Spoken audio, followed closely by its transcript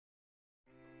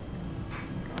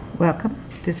Welcome.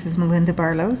 This is Melinda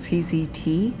Barlow,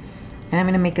 CZT, and I'm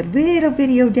going to make a little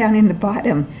video down in the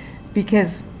bottom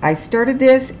because I started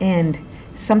this and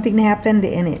something happened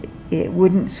and it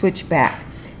wouldn't switch back.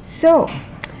 So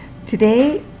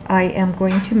today I am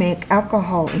going to make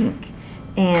alcohol ink,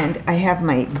 and I have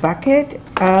my bucket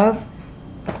of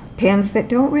pens that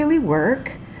don't really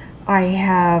work. I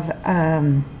have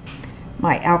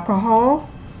my alcohol,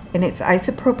 and it's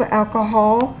isopropyl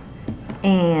alcohol,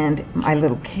 and my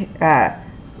little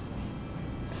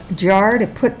jar to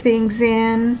put things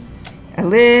in, a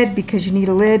lid because you need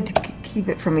a lid to keep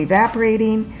it from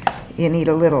evaporating. You need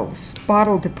a little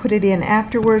bottle to put it in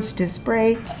afterwards to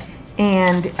spray.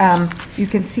 And you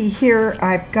can see here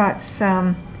I've got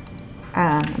some,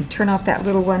 turn off that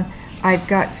little one, I've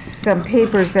got some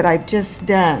papers that I've just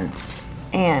done.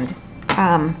 And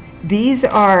these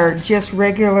are just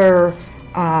regular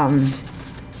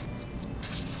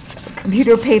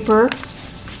computer paper,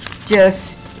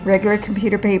 just regular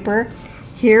computer paper.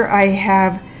 Here I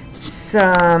have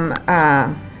some,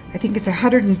 I think it's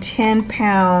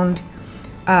 110-pound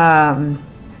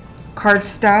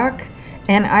cardstock,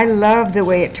 and I love the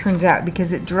way it turns out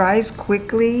because it dries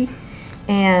quickly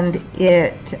and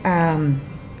it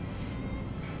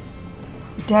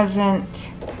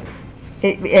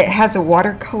it has a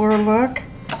watercolor look,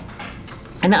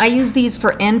 and I use these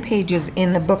for end pages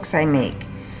in the books I make.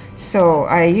 So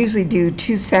I usually do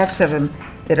 2 sets of them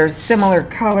that are similar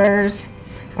colors.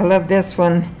 I love this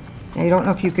one. I don't know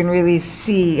if you can really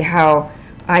see how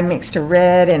I mixed a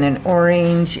red and an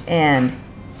orange, and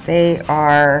they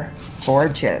are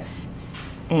gorgeous.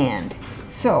 And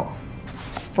so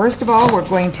first of all, we're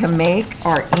going to make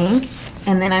our ink,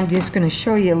 and then I'm just going to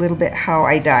show you a little bit how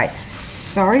I dye.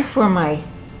 Sorry for my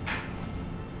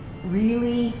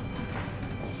really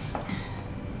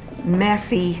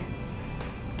messy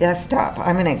desktop.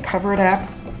 I'm going to cover it up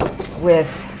with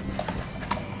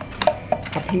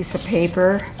a piece of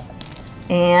paper,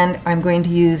 and I'm going to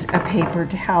use a paper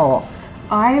towel.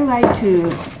 I like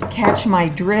to catch my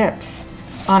drips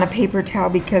on a paper towel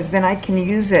because then I can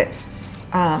use it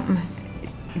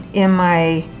in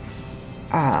my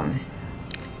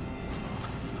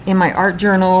art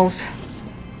journals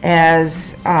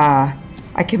as I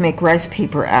can make rice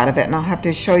paper out of it, and I'll have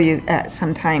to show you at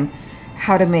some time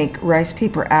how to make rice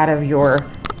paper out of your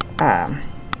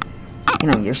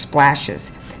your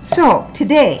splashes. So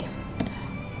today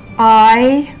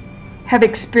I have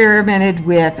experimented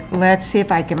with, let's see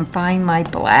if I can find my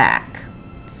black.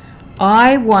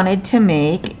 I wanted to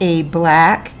make a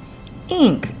black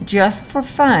ink just for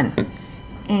fun,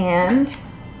 and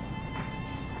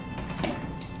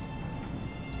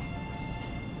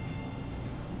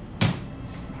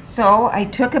so I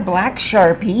took a black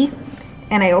Sharpie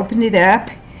and I opened it up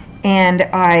and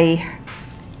I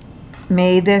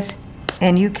made this,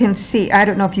 and you can see, I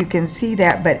don't know if you can see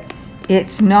that, but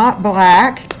it's not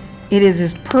black. It is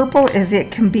as purple as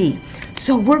it can be.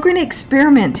 So we're going to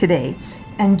experiment today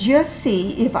and just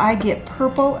see if I get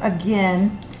purple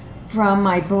again from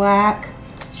my black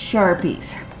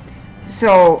Sharpies.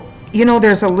 So, you know,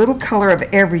 there's a little color of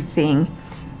everything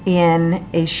in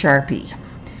a Sharpie.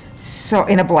 So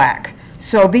in a black.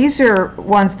 So these are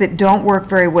ones that don't work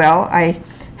very well. I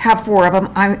have 4 of them.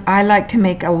 I like to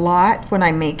make a lot when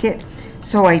I make it,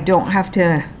 so I don't have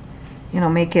to,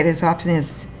 make it as often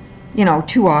as,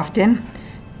 too often.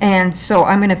 And so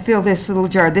I'm going to fill this little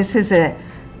jar. This is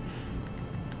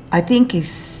I think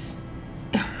it's,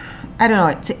 I don't know,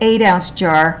 it's an 8-ounce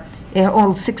jar. It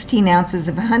holds 16 ounces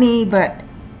of honey, but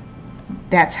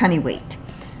that's honey weight.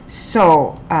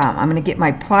 So I'm going to get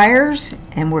my pliers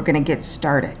and we're going to get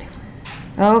started.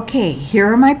 Okay, here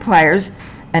are my pliers,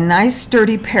 a nice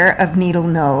sturdy pair of needle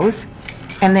nose,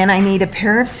 and then I need a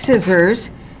pair of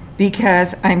scissors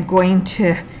because I'm going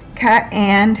to cut,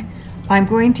 and I'm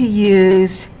going to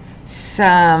use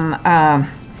some, well,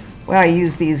 I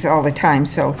use these all the time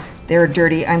so they're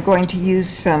dirty. I'm going to use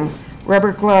some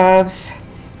rubber gloves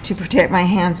to protect my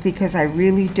hands because I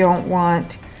really don't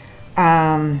want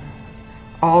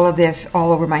all of this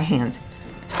all over my hands.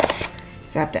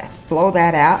 So I have to blow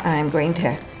that out, and I'm going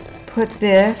to put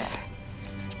this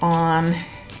on,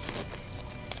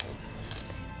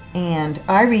 and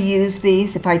I reuse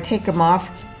these. If I take them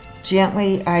off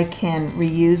gently, I can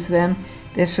reuse them.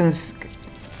 This one's,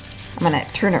 I'm going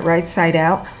to turn it right side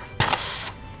out,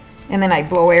 and then I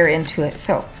blow air into it.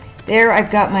 So there,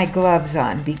 I've got my gloves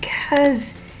on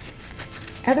because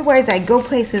otherwise I go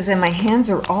places and my hands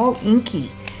are all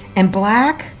inky. And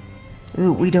black,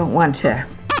 ooh, we don't want to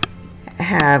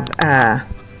have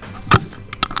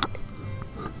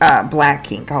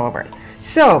black ink all over it.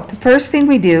 So the first thing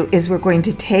we do is we're going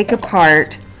to take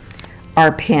apart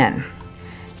our pen.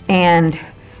 And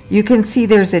you can see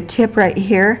there's a tip right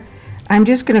here. I'm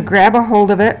just going to grab a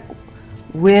hold of it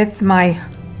with my,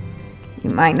 you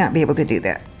might not be able to do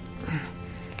that.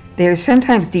 There's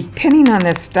sometimes, depending on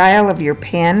the style of your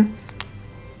pen,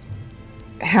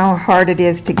 how hard it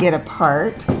is to get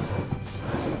apart.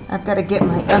 I've got to get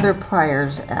my other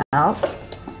pliers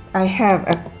out. I have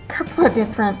a couple of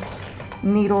different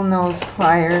needle nose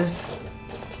pliers,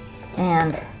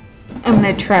 and I'm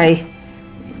going to try,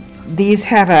 these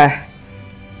have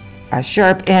a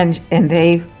sharp edge and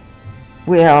they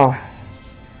will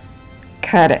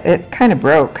cut it. It kind of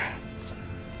broke.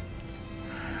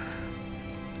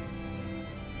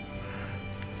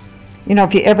 You know,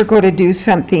 if you ever go to do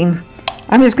something,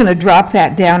 I'm just going to drop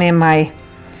that down in my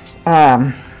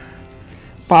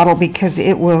bottle because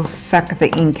it will suck the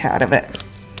ink out of it.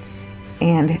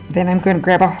 And then I'm going to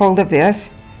grab a hold of this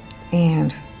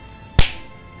and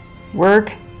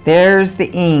work. There's the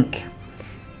ink.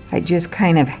 I just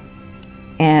kind of,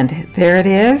 and there it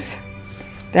is.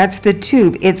 That's the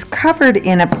tube. It's covered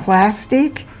in a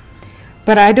plastic,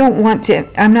 but I don't want to,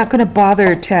 I'm not going to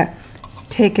bother to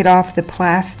take it off the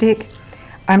plastic.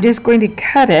 I'm just going to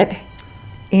cut it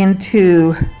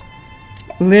into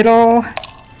little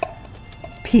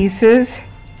pieces.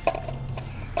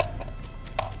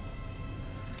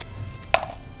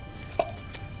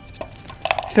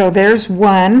 So there's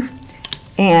one,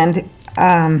 and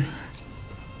I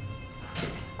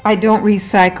don't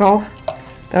recycle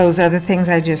those other things.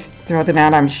 I just throw them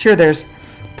out. I'm sure there's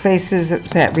places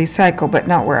that recycle, but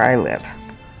not where I live.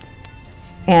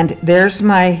 And there's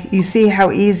my, you see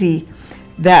how easy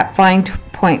that fine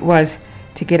point was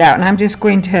to get out. And I'm just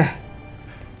going to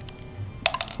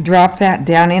drop that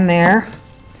down in there.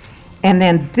 And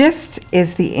then this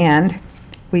is the end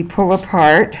we pull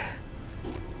apart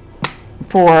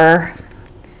for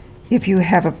if you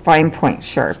have a fine point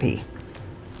Sharpie.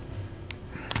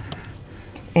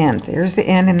 And there's the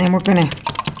end, and then we're gonna,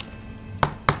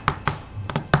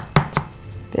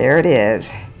 there it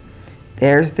is.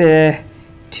 There's the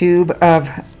tube of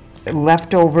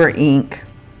leftover ink.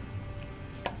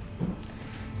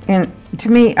 And to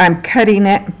me, I'm cutting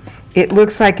it. It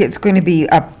looks like it's going to be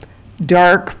a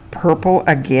dark purple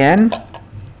again,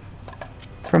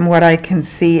 from what I can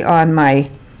see on my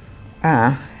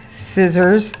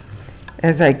scissors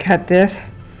as I cut this.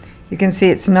 You can see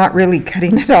it's not really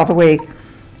cutting it all the way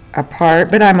apart,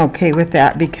 but I'm okay with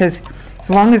that because as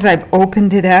long as I've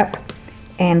opened it up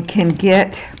and can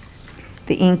get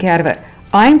the ink out of it.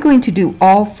 I'm going to do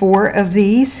all 4 of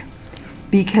these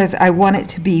because I want it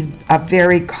to be a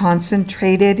very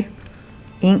concentrated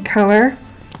ink color.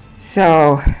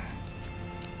 So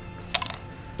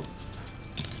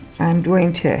I'm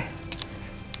going to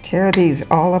tear these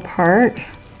all apart.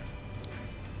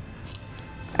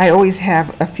 I always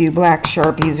have a few black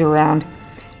Sharpies around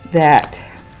that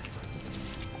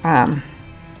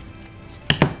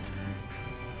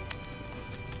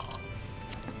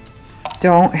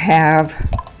don't have,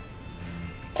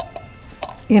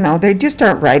 you know, they just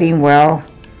aren't writing well.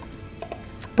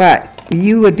 But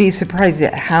you would be surprised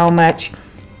at how much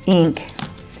ink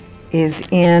is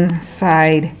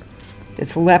inside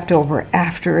that's left over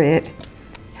after it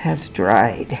has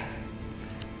dried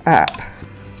up.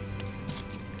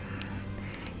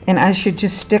 And I should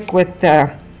just stick with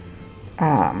the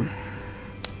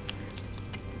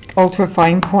ultra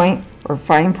fine point or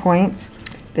fine points.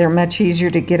 They're much easier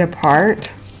to get apart.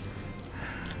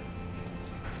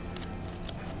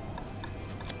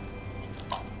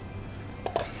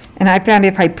 And I found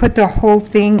if I put the whole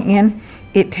thing in,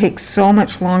 it takes so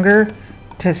much longer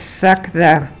to suck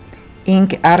the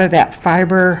ink out of that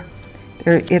fiber.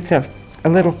 It's a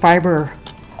little fiber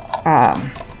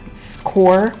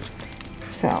core.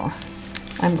 So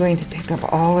I'm going to pick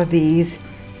up all of these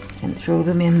and throw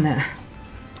them in the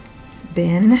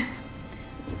bin.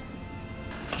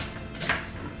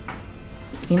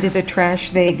 Into the trash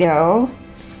they go.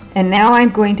 And now I'm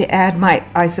going to add my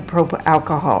isopropyl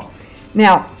alcohol.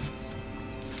 Now,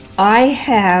 I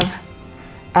have,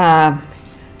 I'm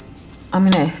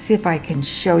going to see if I can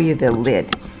show you the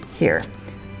lid here.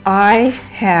 I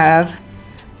have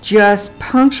just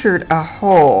punctured a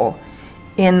hole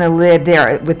in the lid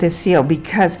there with the seal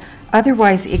because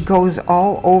otherwise it goes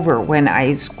all over when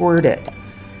I squirt it.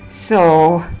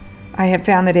 So I have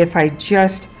found that if I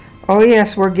just, oh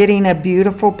yes, we're getting a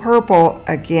beautiful purple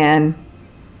again.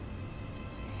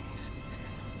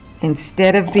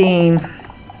 Instead of being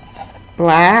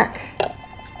black,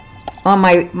 on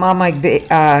my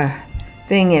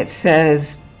thing it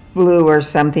says blue or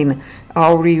something.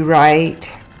 I'll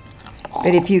rewrite.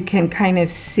 But if you can kind of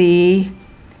see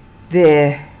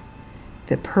the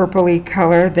the purpley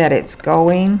color that it's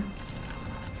going.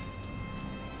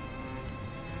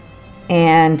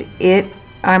 And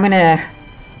I'm gonna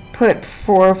put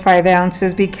 4 or 5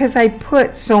 ounces because I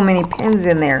put so many pins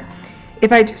in there.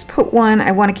 If I just put one,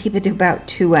 I want to keep it to about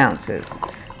 2 ounces.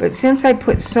 But since I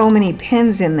put so many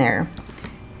pins in there,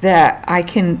 that I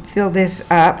can fill this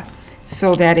up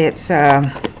so that it's a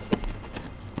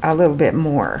little bit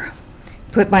more.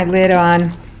 Put my lid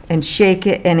on and shake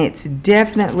it, and it's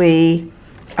definitely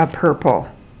a purple.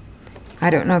 I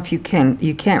don't know if you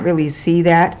can't really see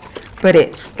that, but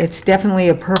it's definitely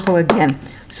a purple again.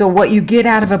 So what you get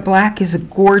out of a black is a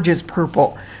gorgeous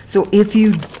purple. So if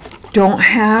you don't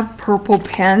have purple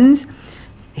pens,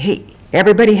 hey,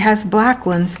 everybody has black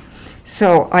ones.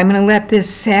 So I'm going to let this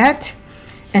set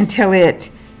until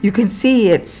you can see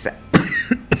it's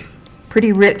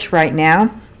pretty rich right now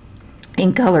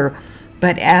in color,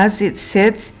 but as it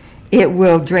sits, it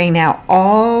will drain out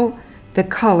all the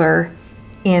color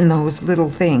in those little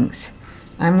things.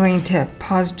 I'm going to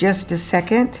pause just a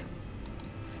second.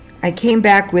 I came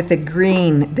back with the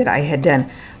green that I had done.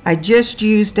 I just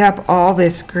used up all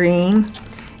this green,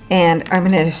 and I'm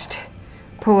going to just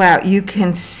pull out. You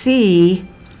can see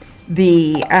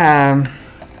the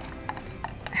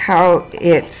how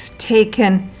it's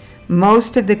taken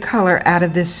most of the color out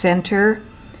of the center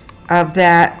of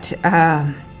that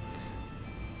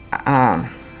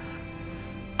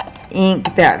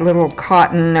ink, that little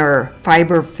cotton or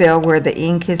fiber fill where the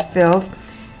ink is filled.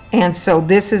 And so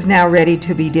this is now ready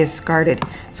to be discarded.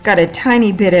 It's got a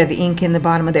tiny bit of ink in the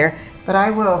bottom of there, but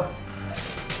I will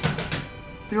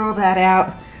throw that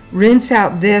out, rinse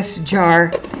out this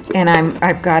jar, and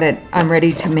I'm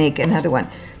ready to make another one,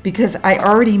 because I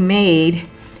already made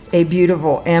a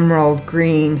beautiful emerald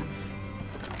green,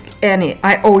 and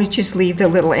I always just leave the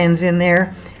little ends in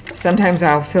there. Sometimes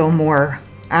I'll fill more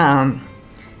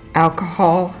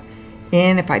alcohol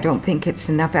in if I don't think it's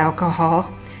enough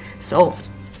alcohol. So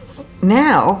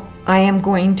now I am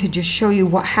going to just show you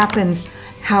what happens,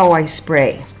 how I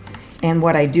spray and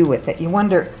what I do with it. You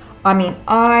wonder, I mean,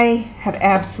 I have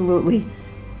absolutely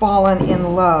fallen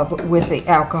in love with the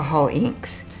alcohol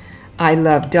inks. I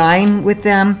love dyeing with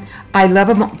them. I love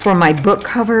them for my book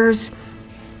covers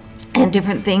and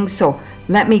different things. So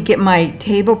let me get my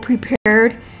table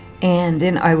prepared, and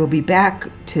then I will be back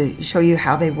to show you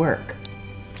how they work.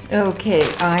 Okay,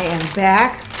 I am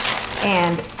back,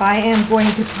 and I am going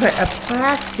to put a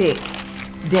plastic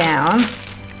down,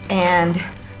 and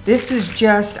this is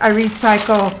just, I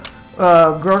recycle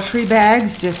grocery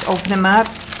bags, just open them up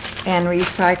and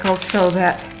recycle, so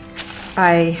that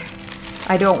I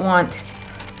don't want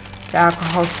the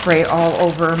alcohol spray all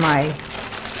over my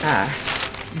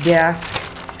desk.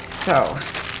 So,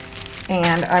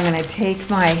 and I'm going to take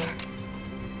my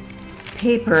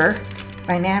paper,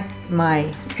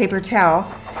 my paper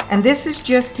towel, and this is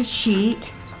just a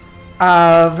sheet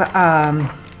of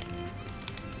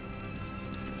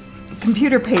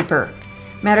computer paper.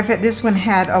 Matter of fact, this one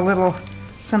had a little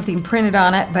something printed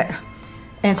on it,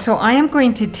 and so I am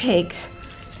going to take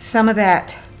some of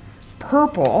that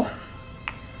purple,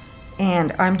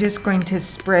 and I'm just going to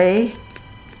spray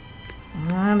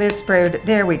this spray.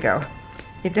 There we go.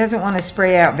 It doesn't want to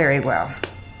spray out very well.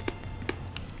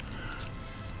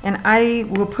 And I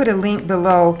will put a link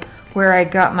below where I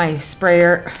got my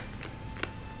sprayer.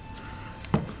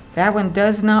 That one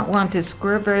does not want to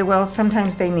squirt very well.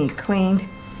 Sometimes they need cleaned,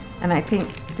 and I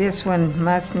think this one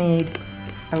must need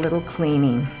a little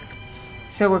cleaning.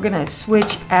 So we're going to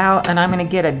switch out, and I'm going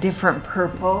to get a different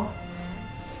purple.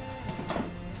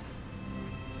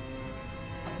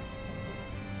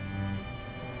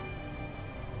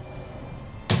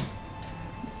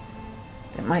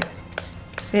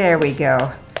 There we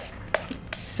go.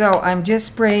 So I'm just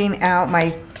spraying out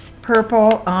my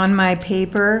purple on my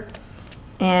paper,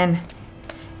 and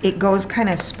it goes kind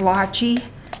of splotchy,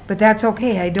 but that's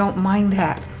okay. I don't mind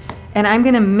that. And I'm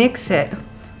going to mix it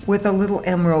with a little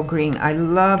emerald green. I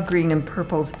love green and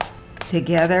purples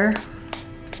together.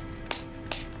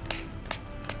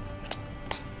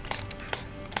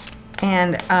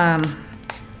 And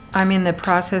I'm in the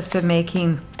process of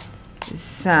making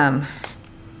some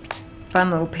fun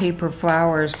little paper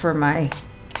flowers for a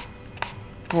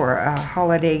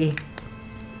holiday,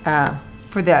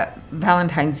 for the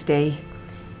Valentine's Day.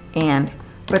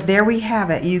 But there we have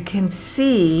it. You can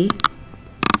see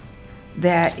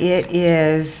that it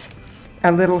is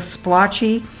a little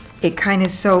splotchy. It kind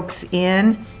of soaks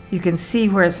in. You can see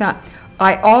where it's not.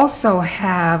 I also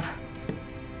have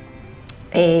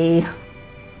see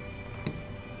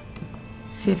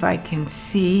if I can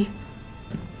see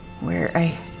where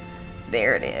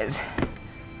there it is.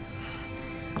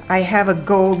 I have a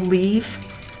gold leaf,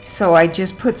 so I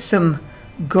just put some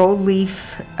gold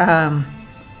leaf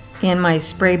in my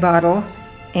spray bottle,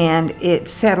 and it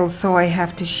settles, so I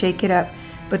have to shake it up.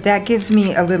 But that gives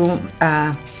me a little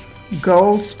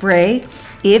gold spray.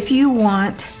 If you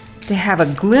want to have a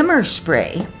glimmer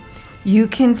spray, you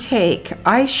can take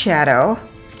eyeshadow,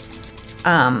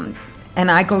 and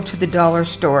I go to the dollar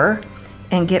store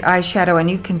and get eyeshadow,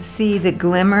 and you can see the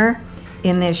glimmer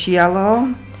in this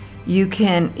yellow.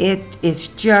 It's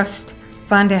just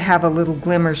fun to have a little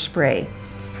glimmer spray,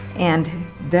 and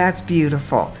that's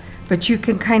beautiful. But you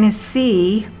can kind of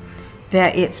see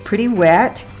that it's pretty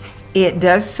wet. It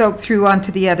does soak through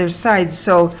onto the other side,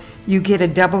 so you get a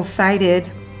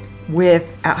double-sided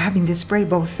without having to spray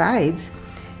both sides,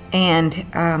 and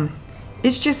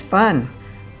it's just fun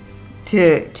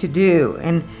to do.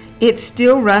 And it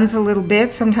still runs a little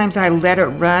bit. Sometimes I let it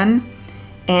run,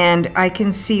 and I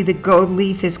can see the gold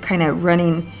leaf is kind of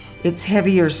running. It's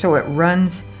heavier, so it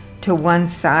runs to one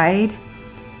side.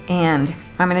 And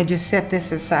I'm going to just set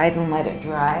this aside and let it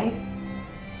dry.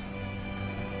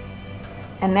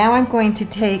 And now I'm going to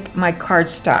take my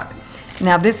cardstock.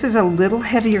 Now this is a little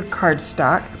heavier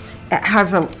cardstock.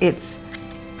 It's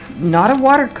not a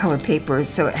watercolor paper,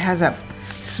 so it has a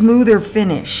smoother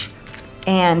finish,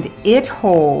 and it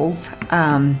holds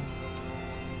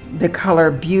the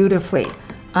color beautifully.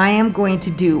 I am going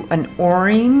to do an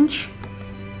orange,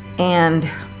 and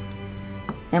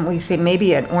we say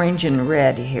maybe an orange and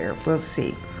red here. We'll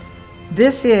see.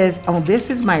 This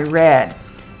is my red,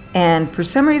 and for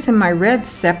some reason my red's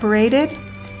separated,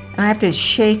 and I have to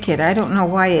shake it. I don't know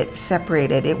why it's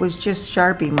separated. It was just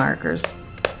Sharpie markers.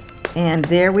 And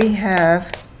there we have,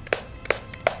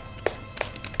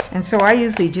 and so I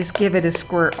usually just give it a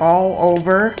squirt all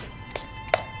over,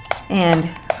 and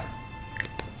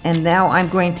now I'm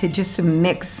going to just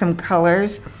mix some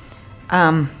colors.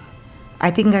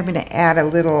 I think I'm going to add a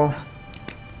little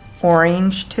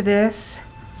orange to this.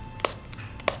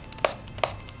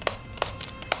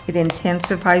 It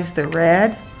intensifies the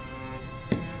red,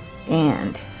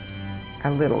 and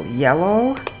a little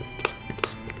yellow.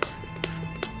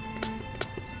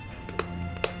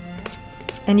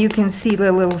 And you can see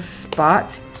the little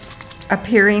spots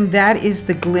appearing. That is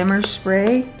the glimmer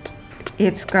spray.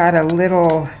 It's got a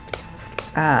little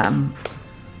I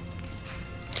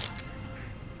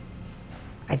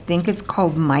think it's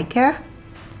called mica,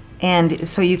 and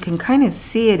so you can kind of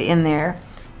see it in there,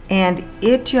 and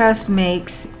it just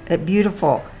makes it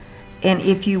beautiful. And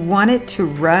if you want it to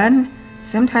run,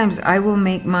 sometimes I will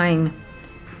make mine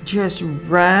just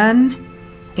run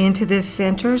into this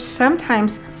center.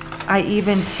 Sometimes I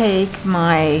even take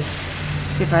my,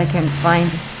 see if I can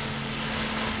find,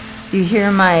 you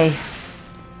hear I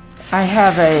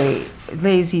have a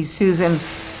Lazy Susan.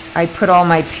 I put all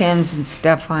my pins and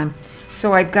stuff on.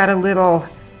 So I've got a little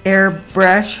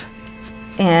airbrush,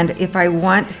 and if I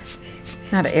want,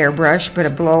 not an airbrush, but a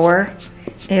blower,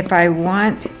 if I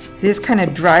want, this kind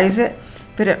of dries it,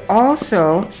 but it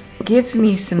also gives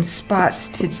me some spots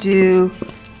to do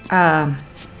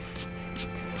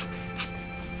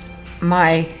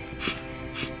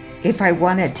if I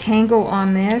want to tangle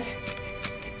on this,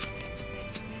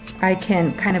 I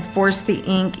can kind of force the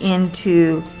ink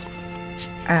into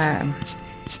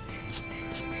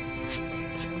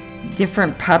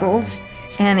different puddles,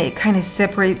 and it kind of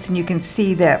separates, and you can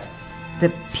see that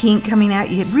the pink coming out.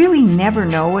 You really never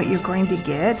know what you're going to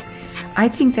get. I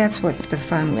think that's what's the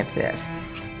fun with this.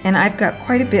 And I've got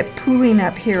quite a bit pooling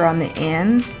up here on the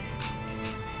ends,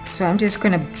 so I'm just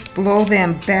going to blow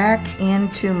them back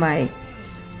into my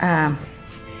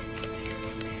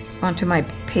onto my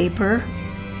paper,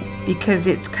 because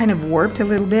it's kind of warped a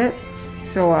little bit.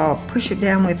 So I'll push it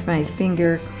down with my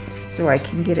finger so I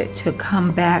can get it to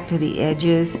come back to the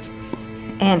edges.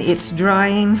 And it's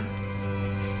drying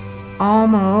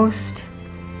almost.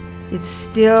 It's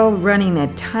still running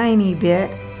a tiny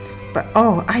bit, but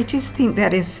oh, I just think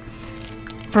that is,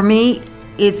 for me,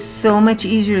 it's so much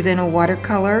easier than a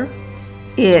watercolor.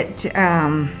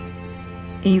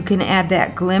 You can add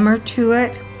that glimmer to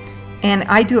it, and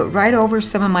I do it right over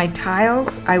some of my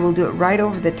tiles. I will do it right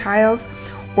over the tiles,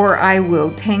 or I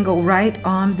will tangle right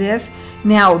on this.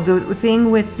 Now the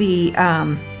thing with the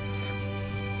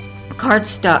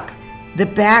cardstock, the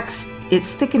back,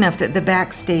 it's thick enough that the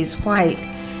back stays white,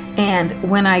 and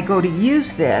when I go to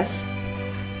use this,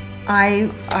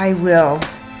 I will,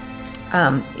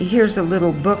 here's a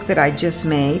little book that I just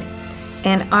made,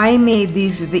 and I made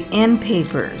these are the end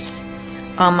papers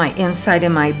on my inside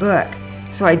of my book.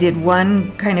 So I did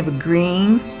one kind of a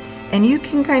green, and you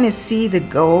can kind of see the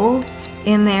gold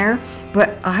in there,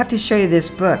 but I'll have to show you this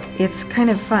book. It's kind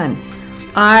of fun.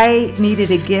 I needed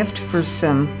a gift for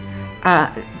some,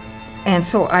 and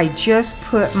so I just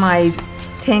put my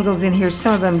tangles in here.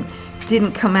 Some of them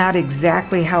didn't come out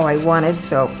exactly how I wanted,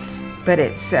 so, but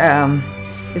it's,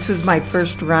 this was my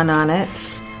first run on it.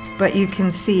 But you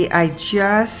can see I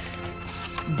just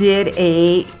did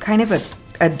a kind of a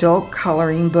adult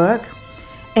coloring book,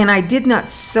 and I did not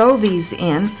sew these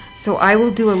in, so I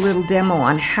will do a little demo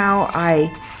on how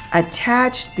I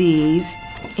attached these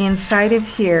inside of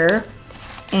here.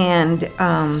 And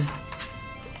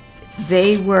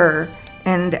they were,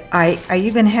 and I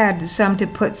even had some to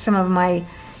put some of my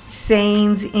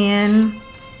sayings in,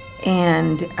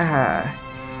 and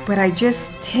but I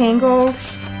just tangled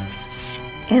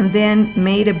and then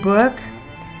made a book.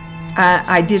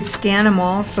 I did scan them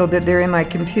all so that they're in my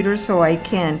computer so I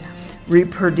can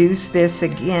reproduce this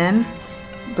again,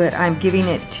 but I'm giving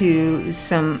it to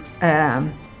some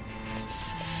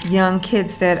young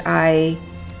kids that I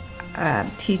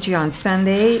teach on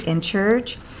Sunday in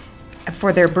church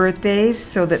for their birthdays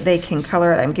so that they can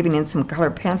color it. I'm giving in some color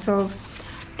pencils,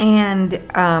 and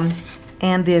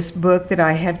this book that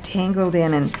I have tangled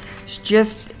in, and it's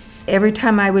just every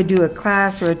time I would do a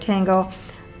class or a tangle,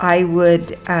 I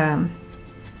would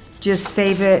just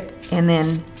save it, and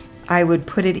then I would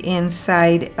put it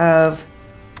inside of,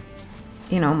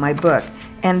 you know, my book.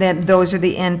 And then those are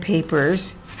the end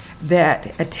papers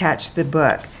that attach the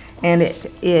book. And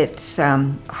it's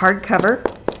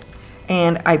hardcover,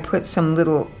 and I put some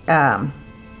little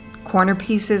corner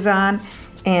pieces on,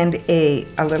 and a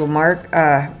little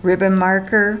ribbon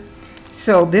marker.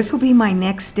 So this will be my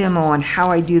next demo on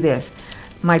how I do this.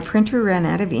 My printer ran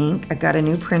out of ink. I got a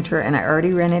new printer, and I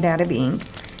already ran it out of ink.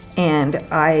 And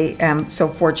I am so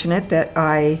fortunate that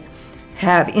I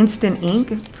have instant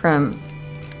ink from,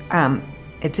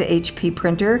 it's a HP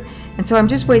printer. And so I'm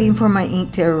just waiting for my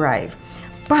ink to arrive.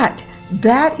 But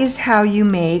that is how you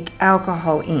make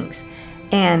alcohol inks.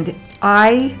 And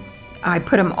I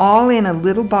put them all in a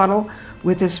little bottle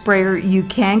with a sprayer. You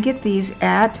can get these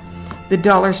at the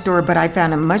dollar store, but I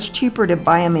found them much cheaper to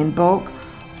buy them in bulk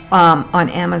on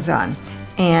Amazon.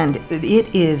 And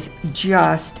it is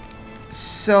just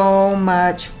so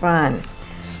much fun.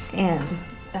 And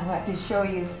I want to show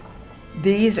you,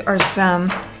 these are some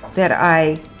that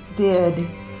I did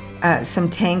some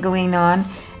tangling on,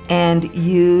 and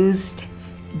used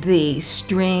the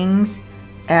strings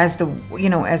as the, you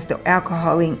know, as the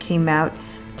alcohol ink came out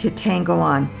to tangle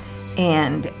on.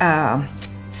 And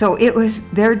so it was,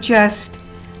 they're just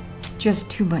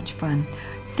too much fun.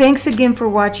 Thanks again for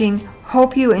watching.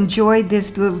 Hope you enjoyed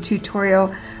this little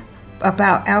tutorial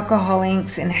about alcohol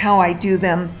inks and how I do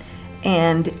them.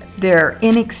 And they're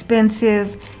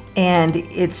inexpensive, and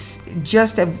it's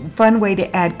just a fun way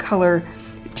to add color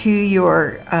to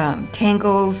your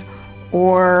tangles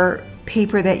or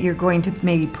paper that you're going to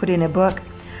maybe put in a book.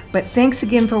 But thanks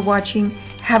again for watching.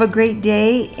 Have a great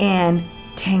day, and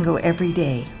tangle every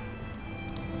day.